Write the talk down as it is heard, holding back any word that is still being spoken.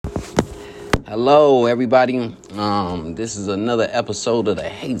Hello, everybody. This is another episode of the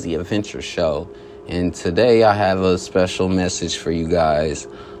Hazy Adventure Show, and today I have a special message for you guys.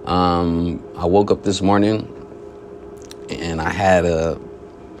 I woke up this morning and I had a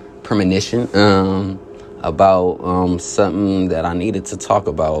premonition about something that I needed to talk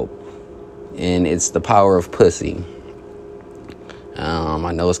about, and it's the power of pussy.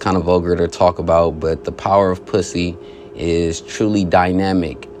 I know it's kind of vulgar to talk about, but the power of pussy is truly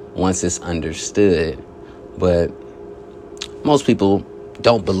dynamic once it's understood. But most people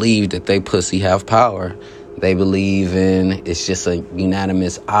don't believe that they pussy have power. They believe in it's just a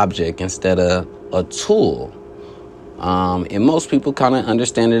unanimous object instead of a tool. And most people kind of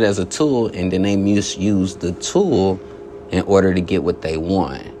understand it as a tool, and then they misuse the tool in order to get what they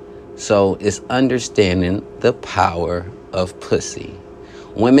want. So it's understanding the power of pussy.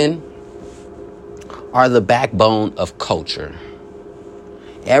 Women are the backbone of culture.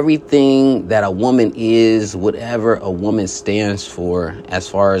 Everything that a woman is, whatever a woman stands for, as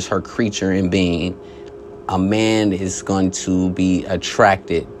far as her creature and being, a man is going to be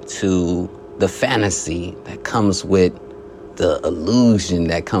attracted to the fantasy that comes with the illusion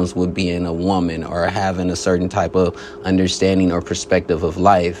that comes with being a woman or having a certain type of understanding or perspective of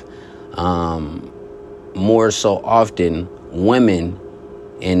life. More so often, women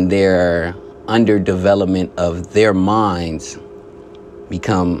in their underdevelopment of their minds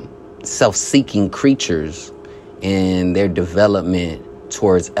become self-seeking creatures in their development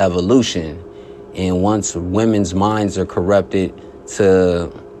towards evolution. And once women's minds are corrupted to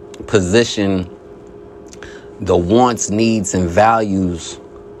position the wants, needs, and values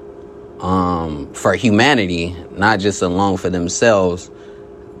for humanity, not just alone for themselves,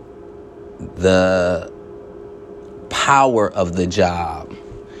 the power of the job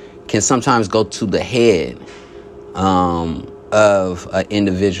can sometimes go to the head of an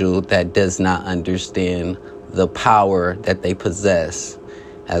individual that does not understand the power that they possess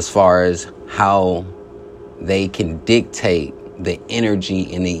as far as how they can dictate the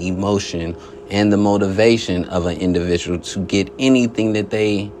energy and the emotion and the motivation of an individual to get anything that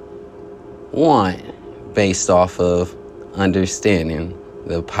they want based off of understanding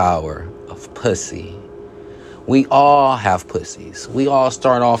the power of pussy. We all have pussies. We all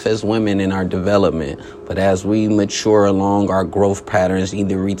start off as women in our development, but as we mature along our growth patterns,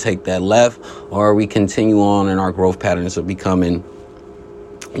 either we take that left or we continue on in our growth patterns of becoming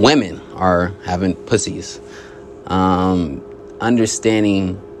women or having pussies.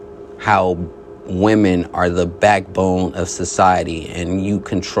 Understanding how women are the backbone of society, and you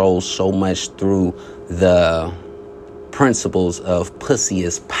control so much through the principles of pussy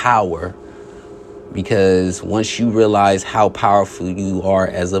is power. Because once you realize how powerful you are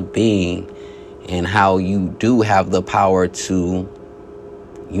as a being and how you do have the power to,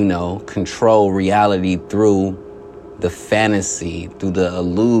 control reality through the fantasy, through the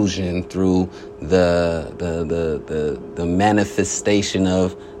illusion, through the manifestation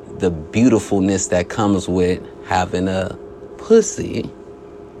of the beautifulness that comes with having a pussy.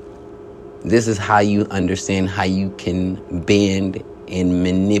 This is how you understand how you can bend and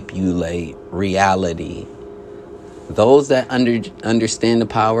manipulate reality. Those that understand the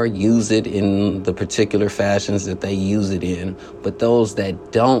power use it in the particular fashions that they use it in, but those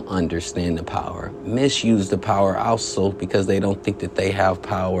that don't understand the power misuse the power also because they don't think that they have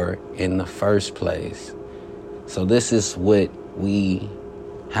power in the first place. So this is what we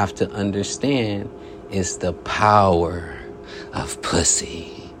have to understand is the power of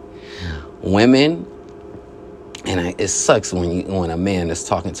pussy. Women, and it sucks when a man is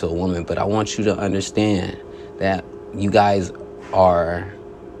talking to a woman, but I want you to understand that you guys are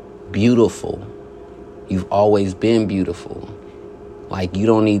beautiful. You've always been beautiful. Like, you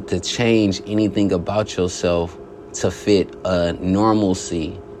don't need to change anything about yourself to fit a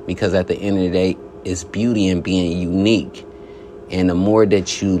normalcy, because at the end of the day, it's beauty and being unique. And the more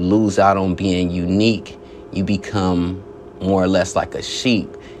that you lose out on being unique, you become more or less like a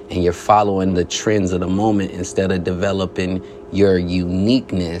sheep. And you're following the trends of the moment instead of developing your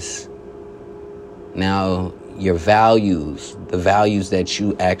uniqueness. Now, your values, the values that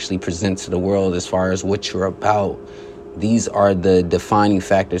you actually present to the world as far as what you're about, these are the defining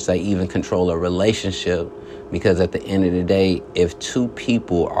factors that even control a relationship. Because at the end of the day, if two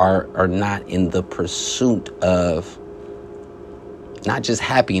people are not in the pursuit of not just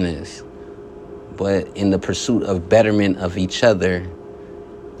happiness, but in the pursuit of betterment of each other,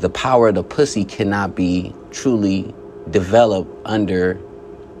 the power of the pussy cannot be truly developed under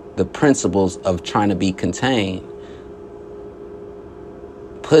the principles of trying to be contained.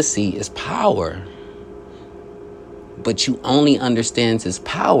 Pussy is power. But you only understand its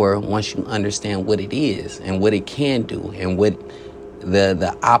power once you understand what it is and what it can do and what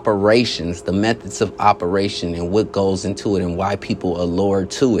the operations, the methods of operation and what goes into it and why people are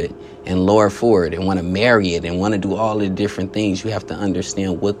lured to it and lured for it and want to marry it and want to do all the different things. You have to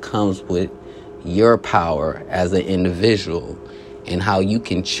understand what comes with your power as an individual and how you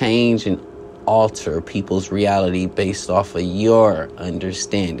can change and alter people's reality based off of your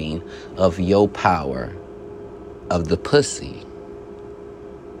understanding of your power of the pussy.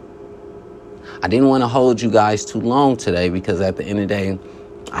 I didn't want to hold you guys too long today because at the end of the day,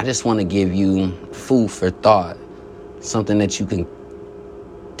 I just want to give you food for thought, something that you can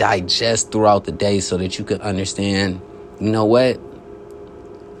digest throughout the day so that you can understand, you know what?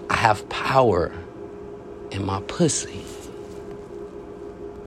 I have power in my pussy.